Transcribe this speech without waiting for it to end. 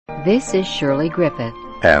This is Shirley Griffith.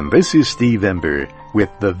 And this is Steve Ember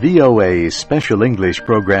with the VOA Special English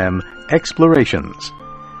program, Explorations.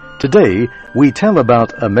 Today, we tell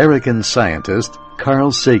about American scientist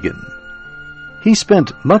Carl Sagan. He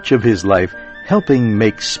spent much of his life helping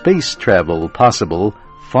make space travel possible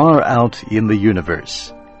far out in the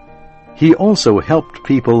universe. He also helped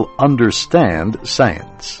people understand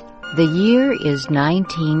science. The year is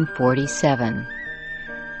 1947.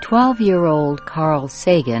 12-year-old Carl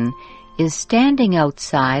Sagan is standing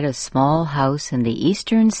outside a small house in the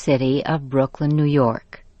eastern city of Brooklyn, New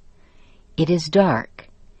York. It is dark.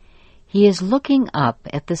 He is looking up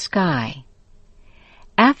at the sky.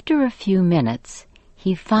 After a few minutes,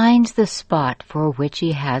 he finds the spot for which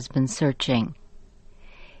he has been searching.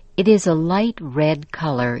 It is a light red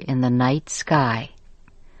color in the night sky.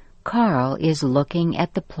 Carl is looking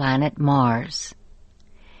at the planet Mars.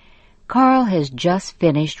 Carl has just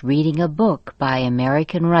finished reading a book by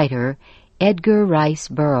American writer Edgar Rice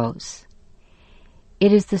Burroughs.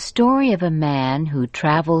 It is the story of a man who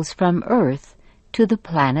travels from Earth to the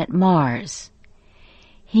planet Mars.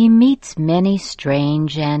 He meets many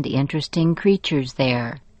strange and interesting creatures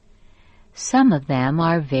there. Some of them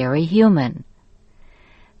are very human.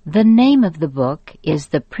 The name of the book is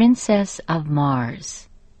The Princess of Mars.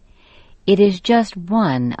 It is just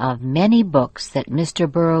one of many books that Mr.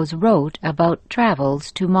 Burroughs wrote about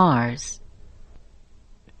travels to Mars.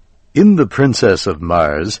 In The Princess of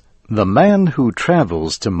Mars, the man who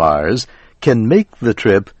travels to Mars can make the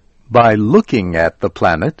trip by looking at the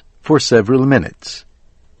planet for several minutes.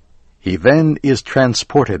 He then is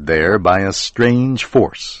transported there by a strange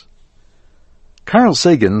force. Carl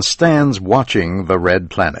Sagan stands watching the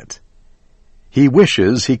red planet. He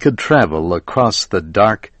wishes he could travel across the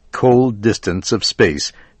dark, cold distance of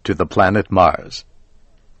space to the planet Mars.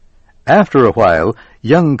 After a while,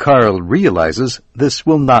 young Carl realizes this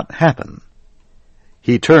will not happen.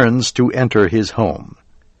 He turns to enter his home.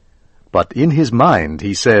 But in his mind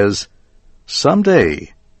he says,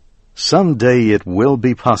 someday it will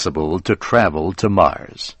be possible to travel to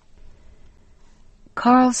Mars.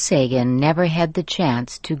 Carl Sagan never had the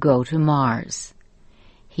chance to go to Mars.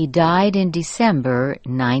 He died in December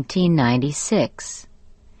 1996.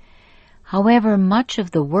 However, much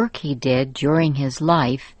of the work he did during his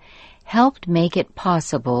life helped make it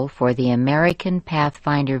possible for the American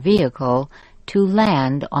Pathfinder vehicle to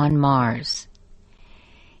land on Mars.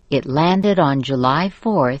 It landed on July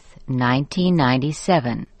 4th,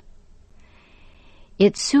 1997.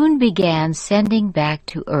 It soon began sending back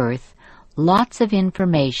to Earth lots of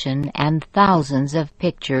information and thousands of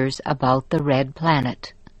pictures about the red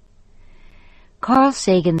planet. Carl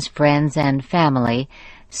Sagan's friends and family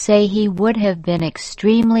say he would have been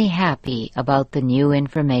extremely happy about the new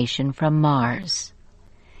information from Mars.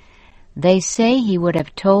 They say he would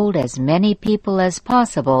have told as many people as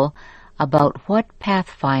possible about what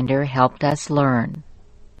Pathfinder helped us learn.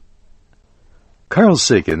 Carl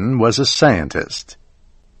Sagan was a scientist.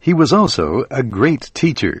 He was also a great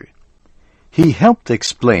teacher. He helped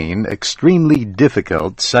explain extremely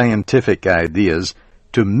difficult scientific ideas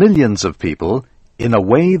to millions of people in a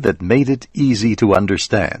way that made it easy to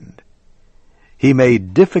understand. He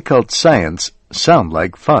made difficult science sound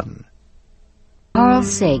like fun. Carl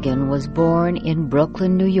Sagan was born in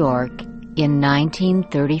Brooklyn, New York in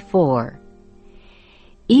 1934.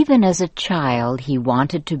 Even as a child, he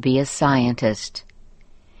wanted to be a scientist.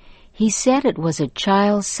 He said it was a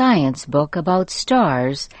child's science book about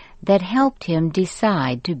stars that helped him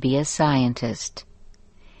decide to be a scientist.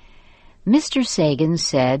 Mr. Sagan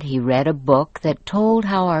said he read a book that told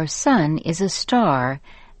how our sun is a star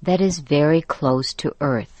that is very close to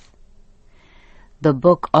Earth. The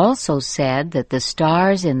book also said that the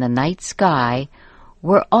stars in the night sky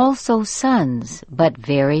were also suns, but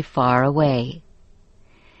very far away.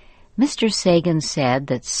 Mr. Sagan said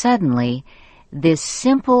that suddenly this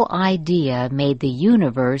simple idea made the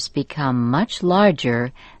universe become much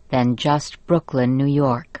larger than just Brooklyn, New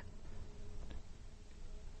York.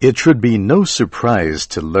 It should be no surprise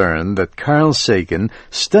to learn that Carl Sagan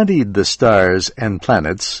studied the stars and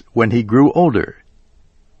planets when he grew older.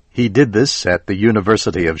 He did this at the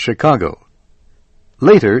University of Chicago.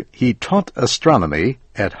 Later, he taught astronomy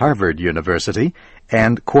at Harvard University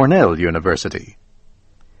and Cornell University.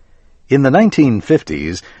 In the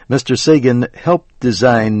 1950s, Mr. Sagan helped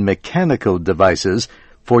design mechanical devices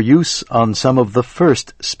for use on some of the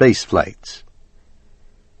first space flights.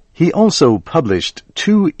 He also published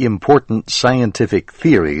 2 important scientific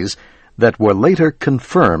theories that were later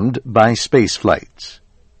confirmed by space flights.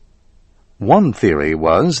 One theory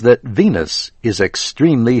was that Venus is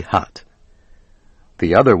extremely hot.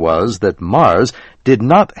 The other was that Mars did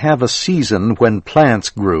not have a season when plants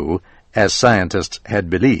grew, as scientists had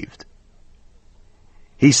believed.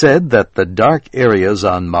 He said that the dark areas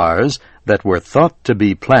on Mars that were thought to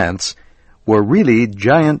be plants were really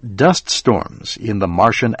giant dust storms in the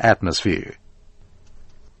Martian atmosphere.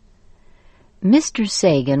 Mr.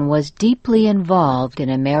 Sagan was deeply involved in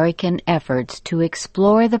American efforts to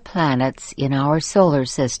explore the planets in our solar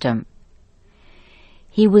system.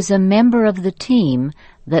 He was a member of the team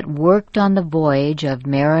that worked on the voyage of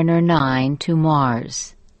Mariner 9 to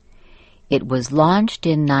Mars. It was launched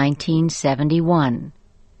in 1971.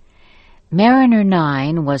 Mariner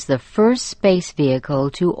 9 was the first space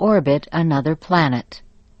vehicle to orbit another planet.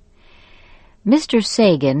 Mr.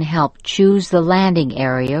 Sagan helped choose the landing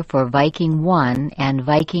area for Viking 1 and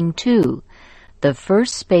Viking 2, the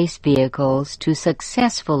first space vehicles to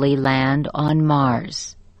successfully land on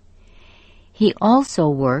Mars. He also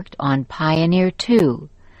worked on Pioneer 2,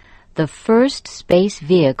 the first space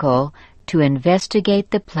vehicle to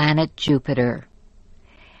investigate the planet Jupiter.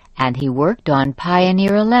 And he worked on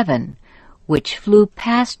Pioneer 11, which flew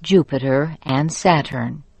past Jupiter and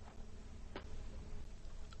Saturn.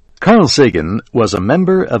 Carl Sagan was a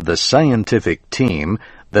member of the scientific team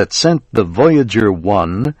that sent the Voyager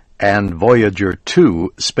 1 and Voyager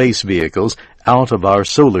 2 space vehicles out of our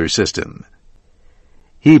solar system.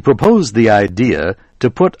 He proposed the idea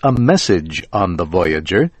to put a message on the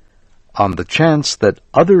Voyager on the chance that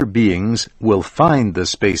other beings will find the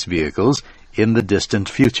space vehicles in the distant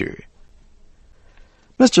future.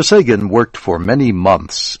 Mr. Sagan worked for many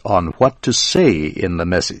months on what to say in the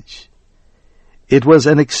message. It was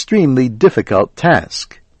an extremely difficult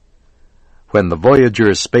task. When the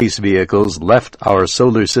Voyager space vehicles left our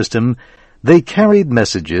solar system, they carried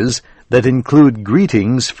messages that include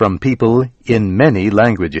greetings from people in many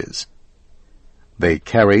languages. They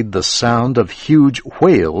carried the sound of huge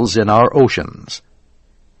whales in our oceans.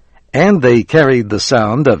 And they carried the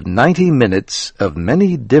sound of 90 minutes of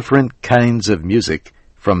many different kinds of music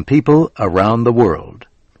from people around the world.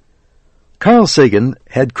 Carl Sagan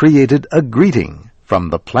had created a greeting from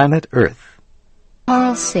the planet Earth.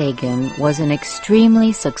 Carl Sagan was an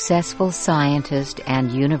extremely successful scientist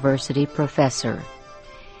and university professor.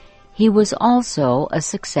 He was also a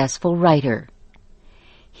successful writer.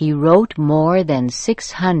 He wrote more than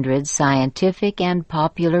 600 scientific and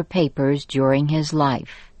popular papers during his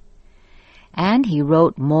life. And he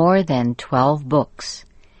wrote more than 12 books.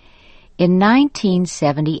 In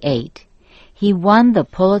 1978, he won the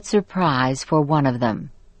Pulitzer Prize for one of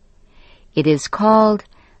them. It is called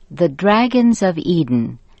The Dragons of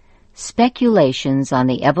Eden, Speculations on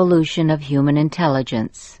the Evolution of Human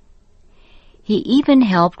Intelligence. He even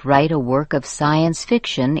helped write a work of science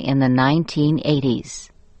fiction in the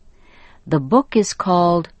 1980s. The book is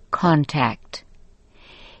called Contact.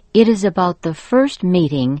 It is about the first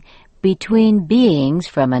meeting between beings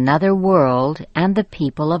from another world and the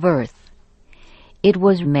people of Earth. It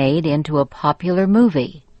was made into a popular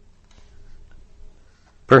movie.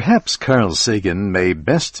 Perhaps Carl Sagan may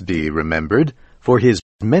best be remembered for his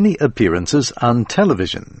many appearances on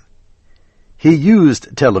television. He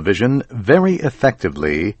used television very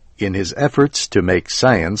effectively in his efforts to make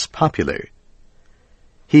science popular.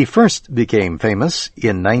 He first became famous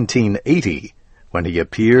in 1980 when he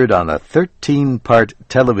appeared on a 13-part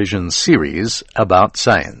television series about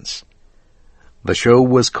science. The show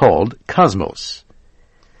was called Cosmos.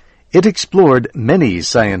 It explored many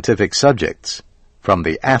scientific subjects, from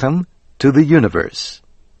the atom to the universe.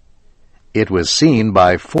 It was seen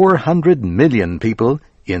by 400 million people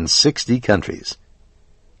in 60 countries.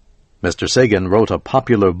 Mr. Sagan wrote a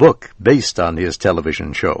popular book based on his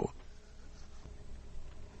television show.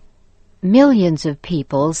 Millions of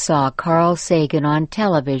people saw Carl Sagan on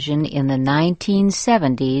television in the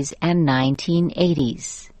 1970s and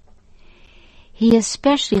 1980s. He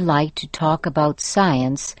especially liked to talk about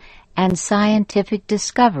science and scientific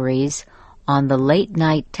discoveries on the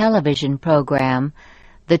late-night television program,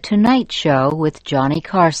 The Tonight Show with Johnny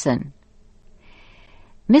Carson.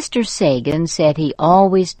 Mr. Sagan said he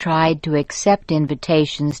always tried to accept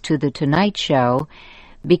invitations to The Tonight Show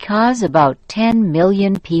because about 10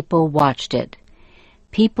 million people watched it,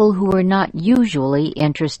 people who were not usually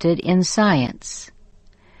interested in science.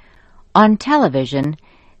 On television,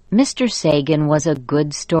 Mr. Sagan was a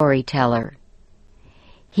good storyteller.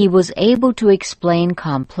 He was able to explain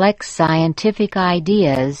complex scientific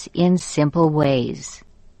ideas in simple ways.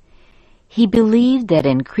 He believed that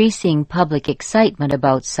increasing public excitement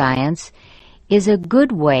about science is a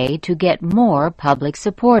good way to get more public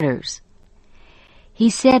supporters. He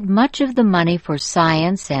said much of the money for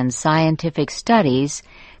science and scientific studies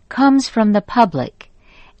comes from the public,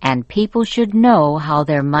 and people should know how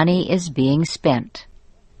their money is being spent.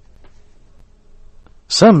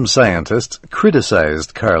 Some scientists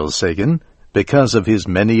criticized Carl Sagan because of his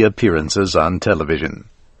many appearances on television.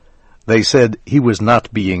 They said he was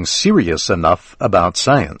not being serious enough about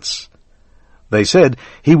science. They said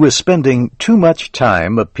he was spending too much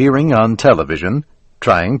time appearing on television,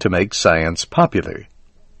 trying to make science popular.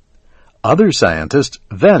 Other scientists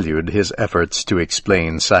valued his efforts to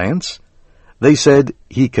explain science. They said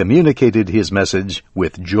he communicated his message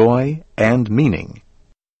with joy and meaning.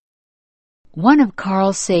 One of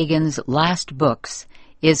Carl Sagan's last books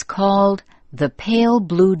is called The Pale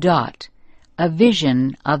Blue Dot, A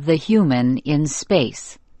Vision of the Human in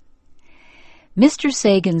Space. Mr.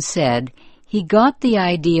 Sagan said he got the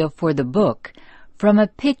idea for the book from a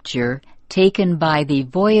picture taken by the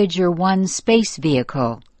Voyager 1 space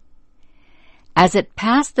vehicle. As it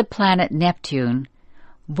passed the planet Neptune,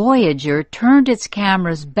 Voyager turned its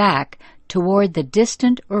cameras back toward the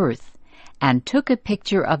distant Earth and took a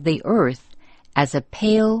picture of the Earth as a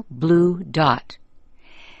pale blue dot.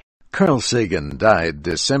 Carl Sagan died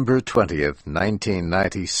December 20th,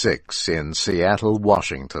 1996 in Seattle,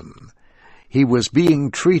 Washington. He was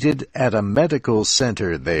being treated at a medical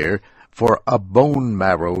center there for a bone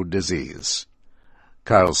marrow disease.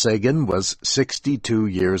 Carl Sagan was 62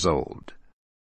 years old.